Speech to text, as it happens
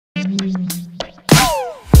Hey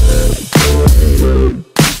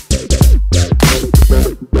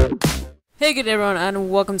good everyone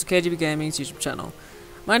and welcome to KGB Gaming's YouTube channel.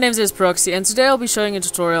 My name is Proxy and today I'll be showing you a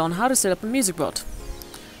tutorial on how to set up a music bot.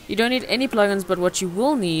 You don't need any plugins, but what you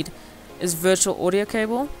will need is virtual audio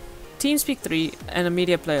cable, TeamSpeak 3 and a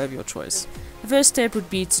media player of your choice. The first step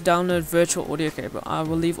would be to download virtual audio cable. I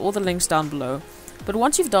will leave all the links down below. But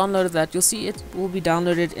once you've downloaded that, you'll see it will be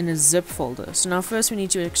downloaded in a zip folder. So now first we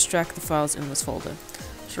need to extract the files in this folder.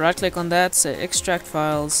 So right click on that, say extract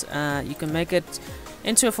files. You can make it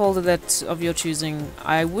into a folder that of your choosing.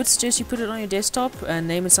 I would suggest you put it on your desktop and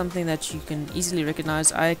name it something that you can easily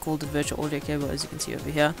recognize. I called it virtual audio cable, as you can see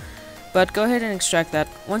over here. But go ahead and extract that.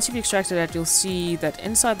 Once you've extracted that, you'll see that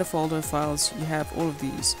inside the folder of files you have all of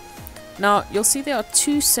these. Now you'll see there are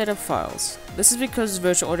two setup files. This is because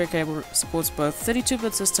virtual audio cable supports both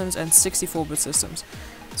 32-bit systems and 64-bit systems.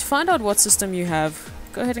 To find out what system you have,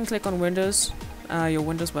 go ahead and click on Windows, your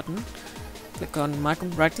Windows button. Click on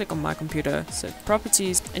right click on my computer, set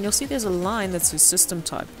properties, and you'll see there's a line that says system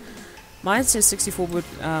type. Mine says 64-bit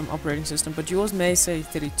operating system, but yours may say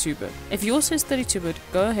 32-bit. If yours says 32-bit,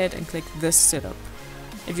 go ahead and click this setup.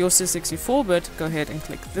 If yours says 64-bit, go ahead and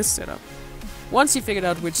click this setup. Once you've figured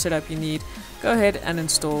out which setup you need, go ahead and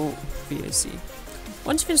install VAC.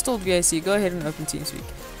 Once you've installed VAC, go ahead and open TeamSpeak.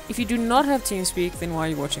 If you do not have TeamSpeak, then why are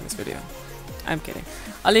you watching this video? I'm kidding.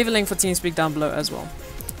 I'll leave a link for TeamSpeak down below as well.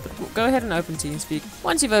 But go ahead and open TeamSpeak.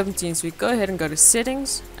 Once you've opened TeamSpeak, go ahead and go to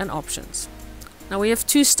Settings and Options. Now we have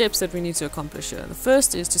two steps that we need to accomplish here. The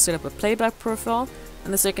first is to set up a playback profile,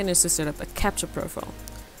 and the second is to set up a capture profile.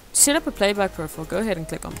 To set up a playback profile, go ahead and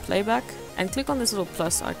click on Playback, and click on this little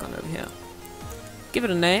plus icon over here. Give it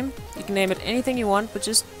a name. You can name it anything you want, but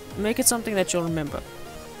just make it something that you'll remember.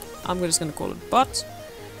 I'm just going to call it Bot.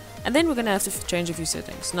 And then we're going to have to change a few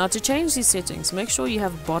settings. Now to change these settings, make sure you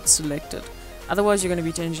have Bot selected. Otherwise you're going to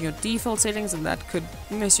be changing your default settings and that could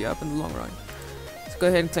mess you up in the long run. So go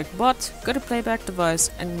ahead and click Bot, go to Playback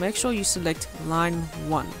Device and make sure you select line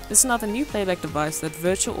 1. This is another new playback device that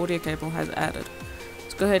virtual audio cable has added.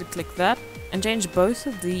 So go ahead and click that and change both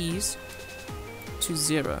of these to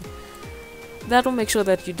 0. That will make sure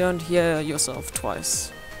that you don't hear yourself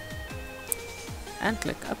twice. And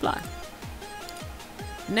click Apply.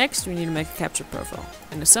 Next we need to make a capture profile.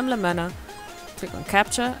 In a similar manner, click on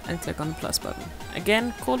Capture and click on the plus button.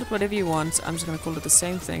 Again, call it whatever you want. I'm just going to call it the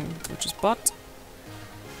same thing, which is Bot.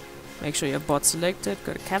 Make sure you have Bot selected,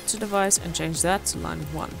 go to Capture Device and change that to line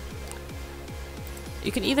 1.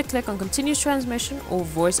 You can either click on Continuous Transmission or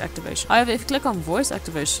Voice Activation. However, if you click on Voice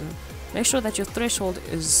Activation, make sure that your threshold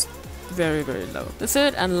is very low. The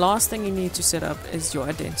third and last thing you need to set up is your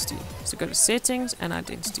identity. So go to Settings and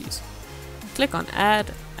Identities. Click on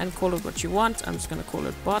Add and call it what you want. I'm just going to call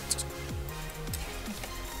it Bot.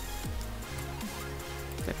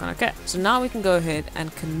 Click on OK. So now we can go ahead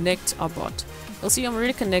and connect our bot. You'll see I'm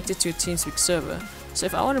already connected to a TeamSpeak server. So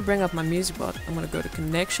if I want to bring up my music bot, I'm going to go to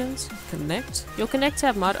Connections, Connect. Your Connect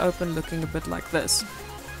tab might open looking a bit like this.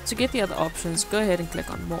 To get the other options, go ahead and click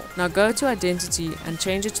on More. Now go to Identity and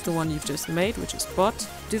change it to the one you've just made, which is Bot.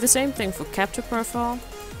 Do the same thing for Capture Profile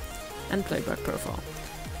and Playback Profile.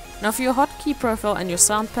 Now for your hotkey profile and your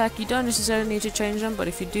sound pack, you don't necessarily need to change them, but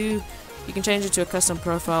if you do, you can change it to a custom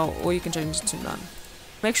profile or you can change it to none.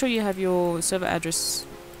 Make sure you have your server address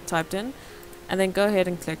typed in and then go ahead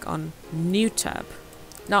and click on New tab.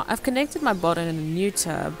 Now I've connected my bot in a new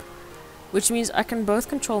tab, which means I can both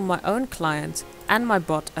control my own client and my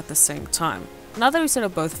bot at the same time. Now that we set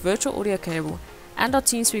up both virtual audio cable and our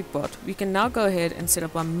TeamSpeak bot, we can now go ahead and set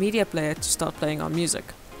up our media player to start playing our music.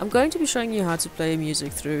 I'm going to be showing you how to play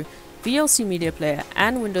music through VLC Media Player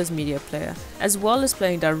and Windows Media Player, as well as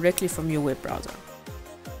playing directly from your web browser.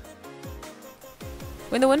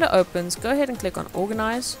 When the window opens, go ahead and click on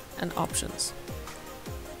Organize and Options.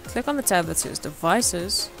 Click on the tab that says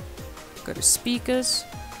Devices, go to Speakers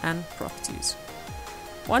and Properties.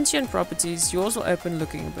 Once you're in Properties, yours will open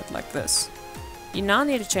looking a bit like this. You now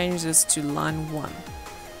need to change this to line 1.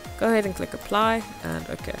 Go ahead and click Apply and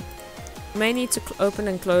OK. You may need to open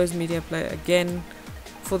and close Media Player again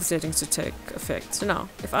for the settings to take effect. So now,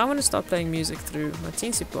 if I want to start playing music through my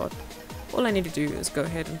TeamSpeak bot, all I need to do is go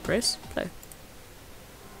ahead and press play.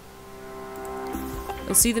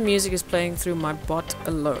 You'll see the music is playing through my bot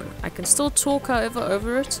alone. I can still talk however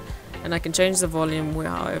over it, and I can change the volume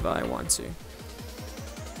however I want to.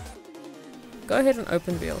 Go ahead and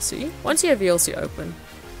open VLC. Once you have VLC open,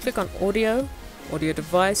 click on Audio, Audio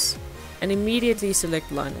Device, and immediately select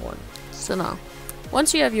line 1. So now,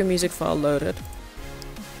 once you have your music file loaded,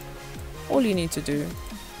 all you need to do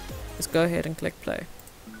is go ahead and click play.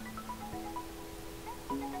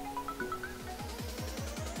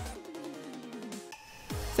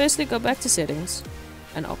 firstly go back to settings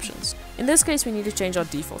and options. In this case we need to change our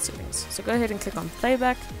default settings, so go ahead and click on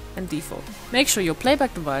playback and default. Make sure your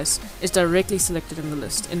playback device is directly selected in the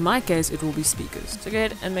list. In my case it will be speakers, so go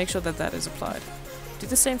ahead and make sure that that is applied. Do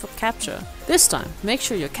the same for capture. This time make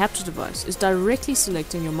sure your capture device is directly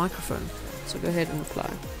selecting your microphone, so go ahead and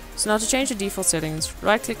apply. So now to change the default settings,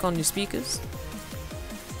 right click on your speakers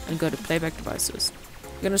and go to playback devices.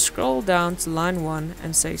 You're going to scroll down to line 1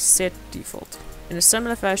 and say set default. In a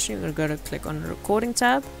similar fashion, you're going to click on the recording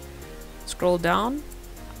tab, scroll down,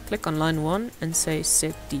 click on line 1 and say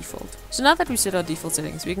set default. So now that we set our default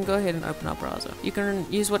settings, we can go ahead and open our browser. You can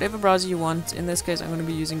use whatever browser you want. In this case I'm going to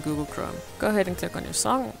be using Google Chrome. Go ahead and click on your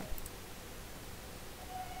song.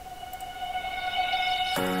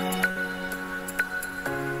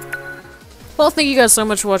 Well, thank you guys so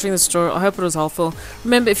much for watching this tutorial. I hope it was helpful.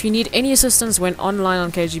 Remember, if you need any assistance when online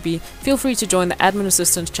on KGB, feel free to join the admin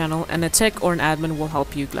assistance channel and a tech or an admin will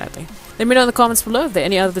help you gladly. Let me know in the comments below if there are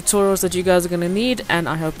any other tutorials that you guys are going to need, and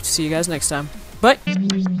I hope to see you guys next time. Bye!